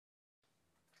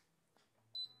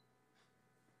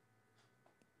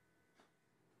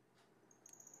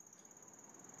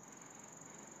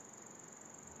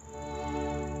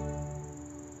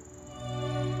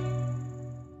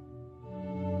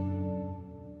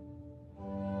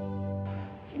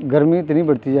गर्मी इतनी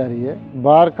बढ़ती जा रही है,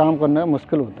 बाहर काम करना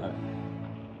मुश्किल होता है।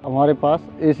 हमारे पास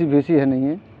एसी वेसी है नहीं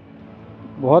है,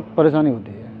 बहुत परेशानी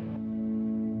होती है।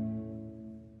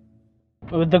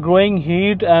 With the growing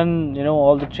heat and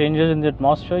all the changes in the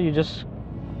atmosphere, you just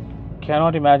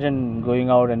cannot imagine going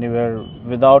out anywhere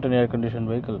without an air-conditioned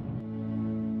vehicle.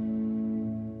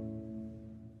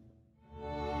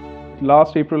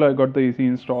 Last April I got the AC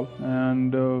installed,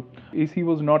 and AC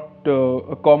was not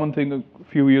a common thing a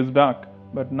few years back,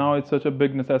 but now it's such a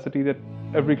big necessity that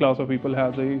every class of people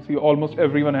has a AC. Almost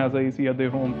everyone has a AC at their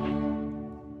home.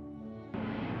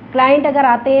 Client अगर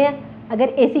आते हैं, अगर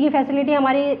AC की facility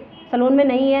हमारी salon में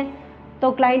नहीं है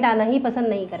तो क्लाइंट आना ही पसंद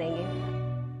नहीं करेंगे।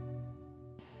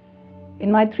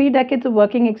 In my 3 decades of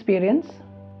working experience,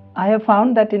 I have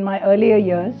found that in my earlier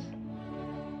years,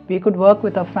 we could work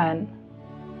with a fan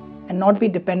and not be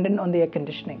dependent on the air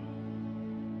conditioning.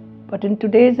 But in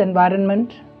today's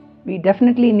environment, we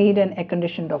definitely need an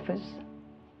air-conditioned office.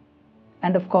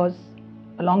 And of course,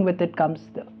 along with it comes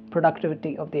the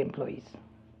productivity of the employees.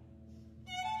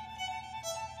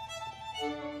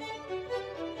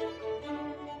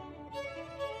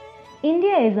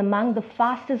 India is among the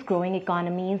fastest growing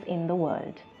economies in the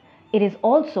world. It is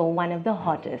also one of the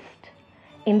hottest.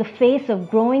 In the face of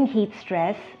growing heat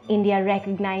stress, India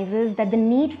recognizes that the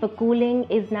need for cooling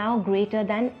is now greater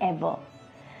than ever.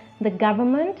 The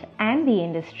government and the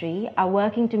industry are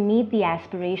working to meet the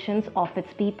aspirations of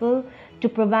its people to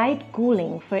provide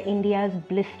cooling for India's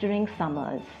blistering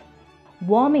summers.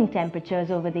 Warming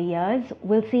temperatures over the years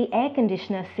will see air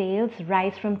conditioner sales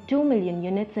rise from 2 million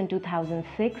units in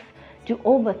 2006 to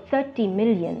over 30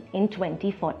 million in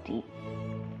 2040.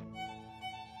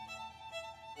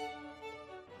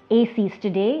 ACs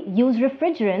today use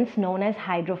refrigerants known as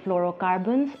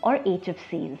hydrofluorocarbons or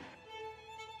HFCs.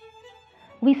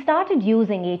 We started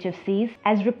using HFCs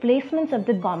as replacements of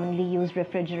the commonly used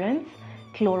refrigerants,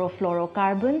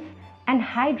 chlorofluorocarbons and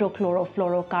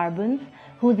hydrochlorofluorocarbons,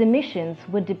 whose emissions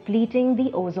were depleting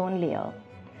the ozone layer.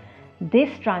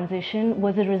 This transition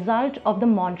was a result of the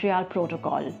Montreal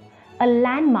Protocol, a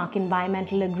landmark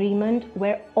environmental agreement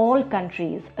where all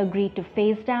countries agreed to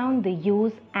phase down the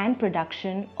use and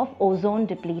production of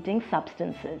ozone-depleting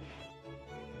substances.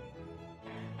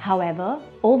 However,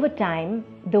 over time,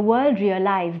 the world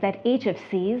realized that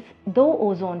HFCs, though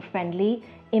ozone-friendly,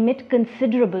 emit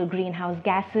considerable greenhouse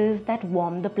gases that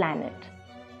warm the planet.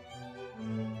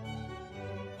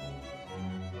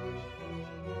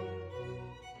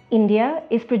 India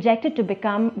is projected to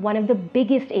become one of the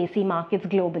biggest AC markets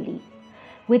globally.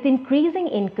 With increasing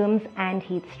incomes and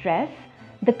heat stress,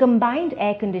 the combined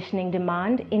air conditioning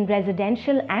demand in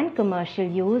residential and commercial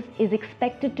use is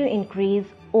expected to increase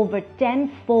over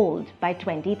 10-fold by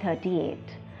 2038.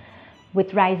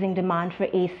 With rising demand for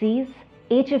ACs,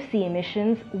 HFC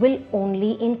emissions will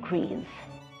only increase.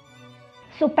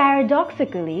 So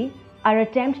paradoxically, our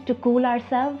attempt to cool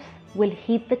ourselves will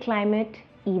heat the climate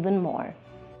even more.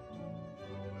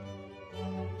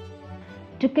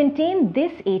 To contain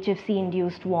this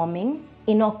HFC-induced warming,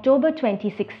 in October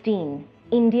 2016,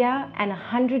 India and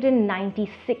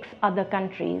 196 other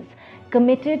countries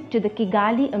committed to the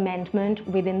Kigali Amendment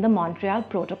within the Montreal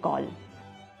Protocol.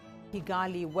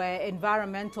 Kigali, where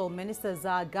environmental ministers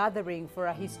are gathering for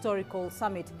a historical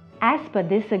summit. As per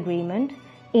this agreement,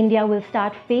 India will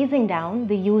start phasing down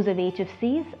the use of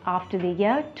HFCs after the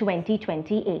year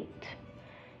 2028.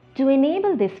 To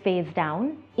enable this phase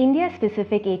down,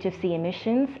 India-specific HFC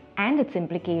emissions and its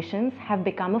implications have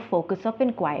become a focus of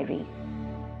inquiry.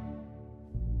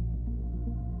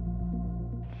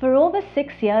 For over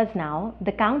 6 years now,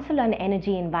 the Council on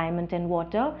Energy, Environment and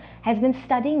Water has been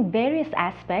studying various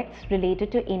aspects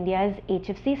related to India's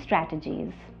HFC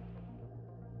strategies.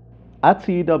 At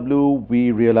CEEW,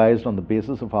 we realized on the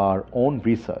basis of our own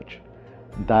research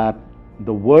that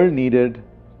the world needed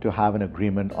to have an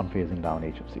agreement on phasing down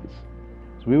HFCs.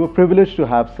 So we were privileged to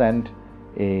have sent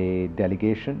a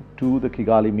delegation to the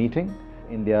Kigali meeting.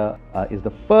 India is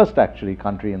the first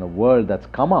country in the world that's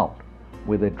come out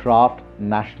with a draft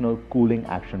national cooling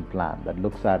action plan that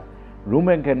looks at room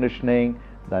air conditioning,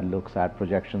 that looks at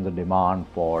projections of demand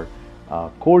for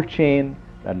cold chain,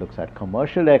 that looks at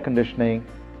commercial air conditioning.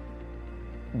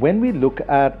 When we look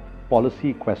at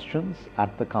policy questions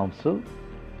at the Council,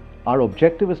 our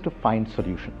objective is to find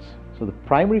solutions. So the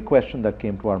primary question that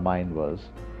came to our mind was,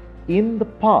 in the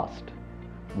past,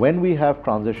 when we have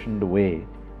transitioned away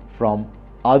from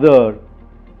other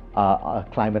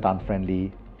climate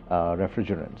unfriendly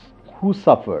refrigerants, who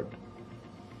suffered?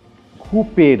 Who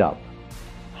paid up?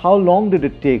 How long did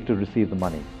it take to receive the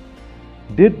money?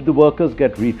 Did the workers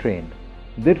get retrained?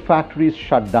 Did factories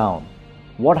shut down?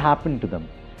 What happened to them?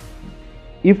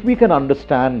 If we can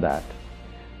understand that,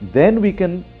 then we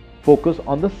can focus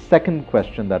on the second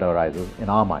question that arises in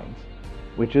our minds,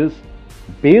 which is,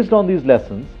 based on these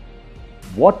lessons,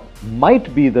 what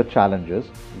might be the challenges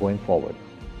going forward?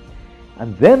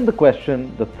 And then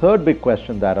the third big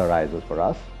question that arises for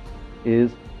us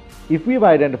is, if we've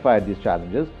identified these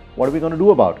challenges, what are we going to do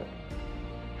about it?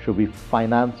 Should we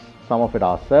finance some of it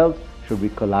ourselves? Should we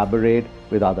collaborate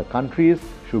with other countries?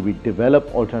 Should we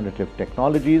develop alternative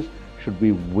technologies? Should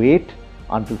we wait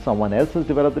until someone else has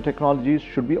developed the technologies?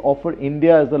 Should we offer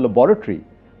India as a laboratory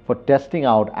for testing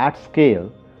out at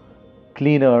scale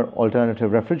cleaner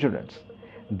alternative refrigerants?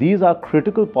 These are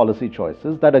critical policy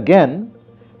choices that again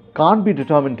can't be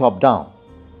determined top down.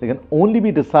 They can only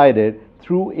be decided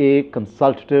through a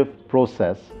consultative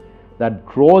process that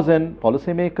draws in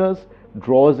policymakers,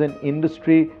 draws in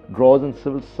industry, draws in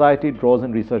civil society, draws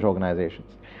in research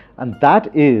organizations. And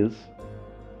that is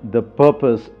the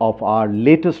purpose of our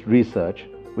latest research,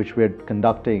 which we're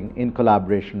conducting in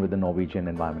collaboration with the Norwegian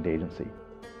Environment Agency.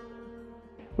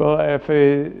 Well,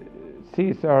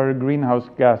 FCs are greenhouse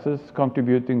gases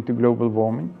contributing to global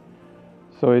warming.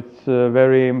 So it's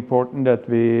very important that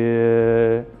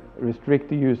we restrict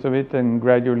the use of it and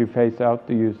gradually phase out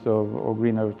the use of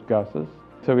greenhouse gases.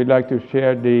 So we'd like to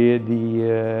share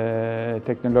the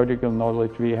technological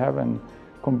knowledge we have and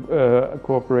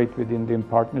cooperate with Indian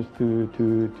partners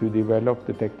to develop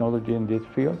the technology in this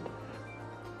field.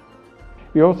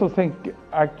 We also think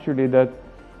actually that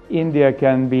India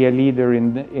can be a leader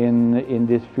in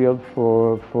this field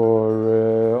for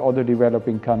other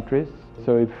developing countries.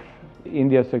 So if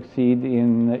India succeed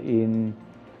in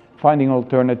finding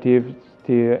alternatives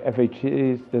to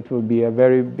FHCs, that will be a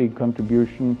very big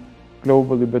contribution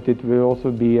globally, but it will also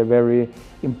be a very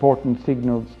important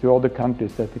signal to other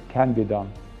countries that it can be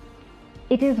done.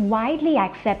 It is widely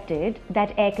accepted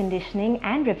that air conditioning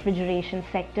and refrigeration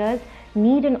sectors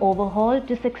need an overhaul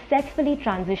to successfully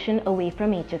transition away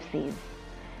from HFCs.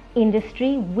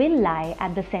 Industry will lie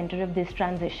at the center of this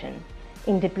transition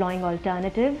in deploying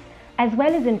alternatives as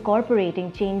well as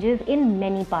incorporating changes in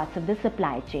many parts of the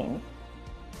supply chain.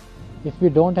 If we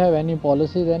don't have any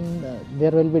policy, then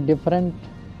there will be different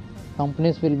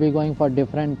companies will be going for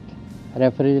different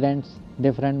refrigerants,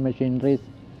 different machineries,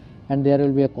 and there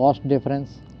will be a cost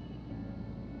difference,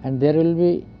 and there will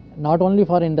be not only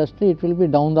for industry, it will be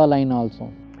down the line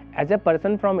also. As a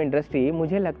person from industry,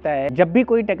 मुझे लगता है जब भी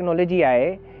कोई technology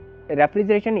आए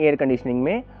refrigeration air conditioning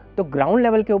में, तो ground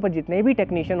level के ऊपर जितने भी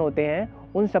टेक्नीशियन होते हैं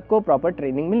उन सबको प्रॉपर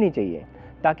ट्रेनिंग मिलनी चाहिए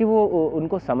ताकि वो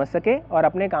उनको समझ सके और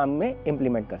अपने काम में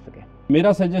इम्प्लीमेंट कर सके।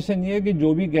 मेरा सजेशन ये है कि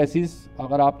जो भी गैसेस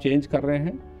अगर आप चेंज कर रहे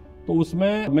हैं तो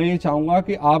उसमें मैं ये चाहूँगा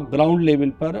कि आप ग्राउंड लेवल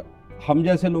पर हम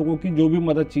जैसे लोगों की जो भी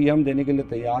मदद चाहिए हम देने के लिए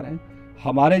तैयार हैं।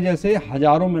 हमारे जैसे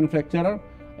हजारों मैन्युफैक्चरर,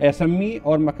 एसएमई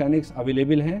और मैकेनिक्स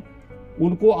अवेलेबल हैं,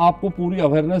 उनको आपको पूरी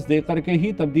अवेयरनेस दे करके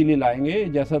ही तब्दीली लाएंगे।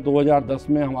 जैसा 2010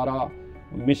 में हमारा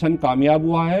मिशन कामयाब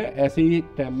हुआ है, ऐसे ही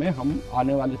टाइम में हम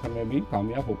आने वाले समय भी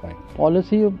कामयाब हो पाएंगे।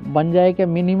 पॉलिसी बन जाए कि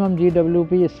मिनिमम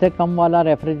GWP इससे कम वाला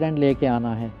रेफ्रिजरेंट लेके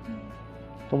आना है,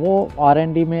 तो वो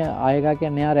R&D में आएगा कि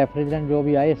नया रेफ्रिजरेंट जो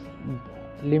भी आए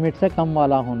लिमिट से कम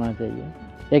वाला होना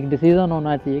चाहिए। एक डिसीजन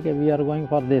होना चाहिए कि we are going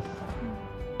for this.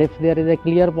 If there is a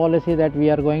clear policy that we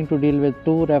are going to deal with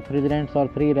 2 refrigerants or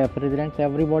 3 refrigerants,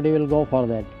 everybody will go for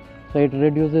that. So it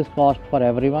reduces cost for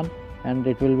everyone and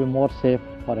it will be more safe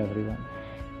for everyone.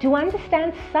 To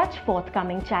understand such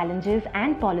forthcoming challenges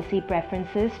and policy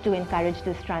preferences to encourage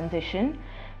this transition,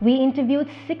 we interviewed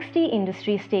 60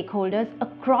 industry stakeholders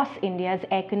across India's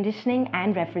air conditioning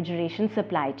and refrigeration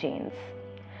supply chains.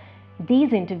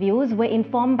 These interviews were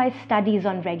informed by studies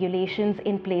on regulations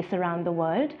in place around the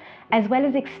world, as well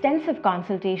as extensive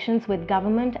consultations with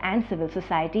government and civil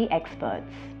society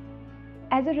experts.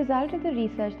 As a result of the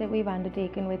research that we've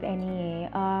undertaken with NEA,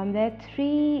 there are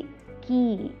 3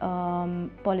 key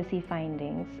policy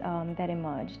findings that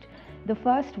emerged. The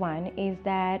first one is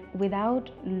that without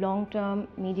long-term,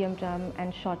 medium-term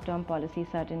and short-term policy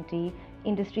certainty,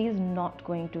 industry is not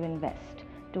going to invest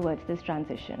towards this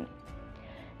transition.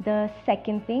 The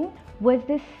second thing was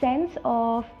this sense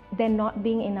of there not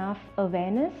being enough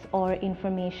awareness or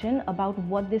information about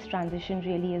what this transition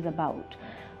really is about.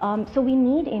 So we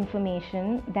need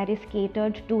information that is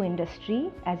catered to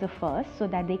industry as a first, so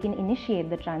that they can initiate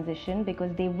the transition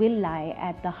because they will lie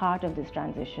at the heart of this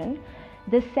transition.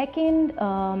 The second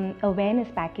awareness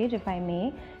package, if I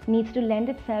may, needs to lend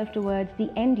itself towards the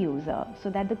end user so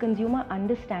that the consumer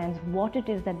understands what it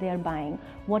is that they are buying,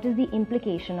 what is the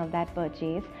implication of that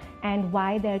purchase, and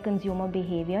why their consumer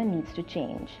behavior needs to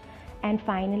change. And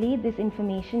finally, this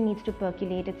information needs to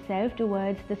percolate itself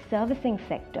towards the servicing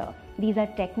sector. These are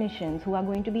technicians who are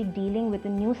going to be dealing with a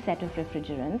new set of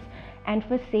refrigerants, and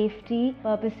for safety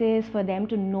purposes, for them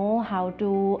to know how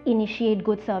to initiate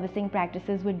good servicing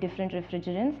practices with different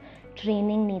refrigerants,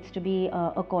 training needs to be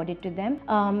accorded to them.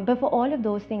 But for all of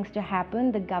those things to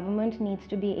happen, the government needs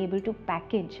to be able to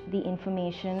package the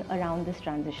information around this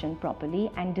transition properly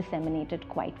and disseminate it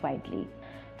quite widely.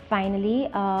 Finally,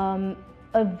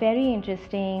 a very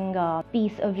interesting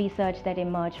piece of research that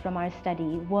emerged from our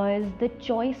study was the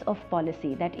choice of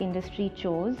policy that industry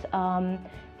chose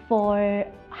for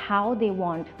how they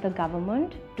want the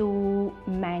government to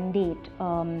mandate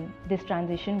this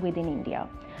transition within India,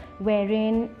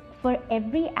 wherein for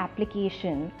every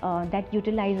application that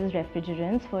utilizes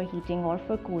refrigerants for heating or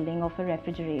for cooling or for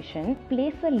refrigeration,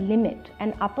 place a limit,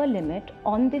 an upper limit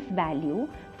on this value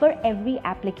for every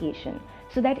application,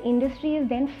 so that industry is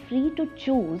then free to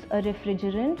choose a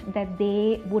refrigerant that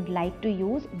they would like to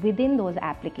use within those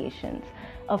applications.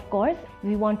 Of course,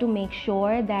 we want to make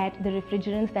sure that the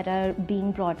refrigerants that are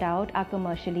being brought out are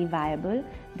commercially viable,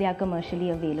 they are commercially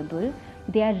available,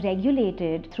 they are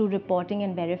regulated through reporting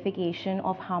and verification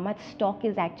of how much stock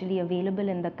is actually available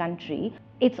in the country.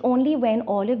 It's only when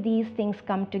all of these things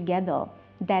come together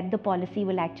that the policy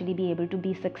will actually be able to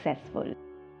be successful.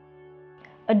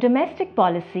 A domestic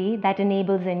policy that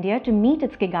enables India to meet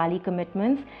its Kigali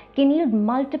commitments can yield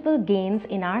multiple gains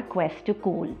in our quest to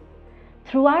cool.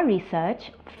 Through our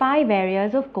research, 5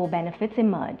 areas of co-benefits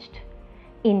emerged: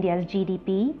 India's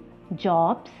GDP,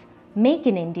 jobs, Make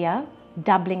in India,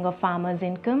 doubling of farmers'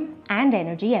 income, and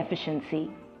energy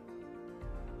efficiency.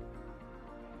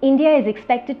 India is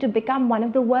expected to become one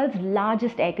of the world's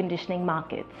largest air conditioning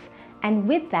markets. And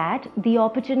with that, the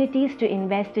opportunities to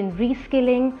invest in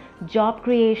reskilling, job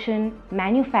creation,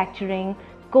 manufacturing,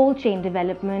 cold chain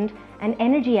development, and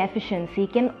energy efficiency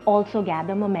can also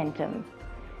gather momentum.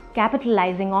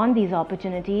 Capitalizing on these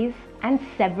opportunities and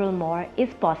several more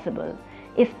is possible,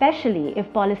 especially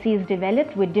if policy is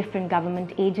developed with different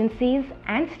government agencies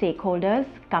and stakeholders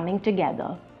coming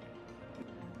together.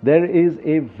 There is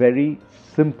a very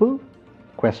simple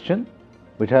question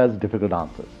which has difficult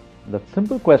answers. The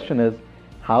simple question is,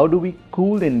 how do we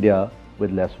cool India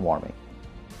with less warming?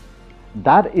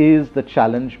 That is the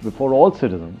challenge before all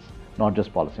citizens, not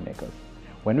just policymakers.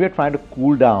 When we are trying to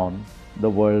cool down the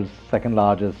world's second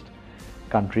largest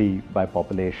country by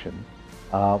population,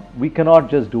 we cannot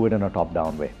just do it in a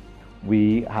top-down way.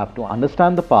 We have to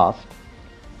understand the past,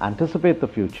 anticipate the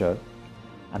future,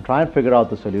 and try and figure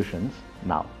out the solutions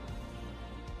now.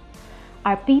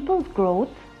 Our people's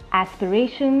growth,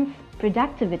 aspirations,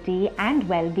 productivity and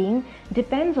well-being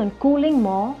depends on cooling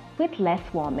more with less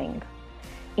warming.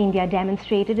 India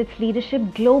demonstrated its leadership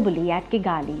globally at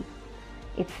Kigali.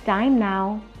 It's time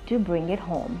now to bring it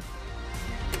home.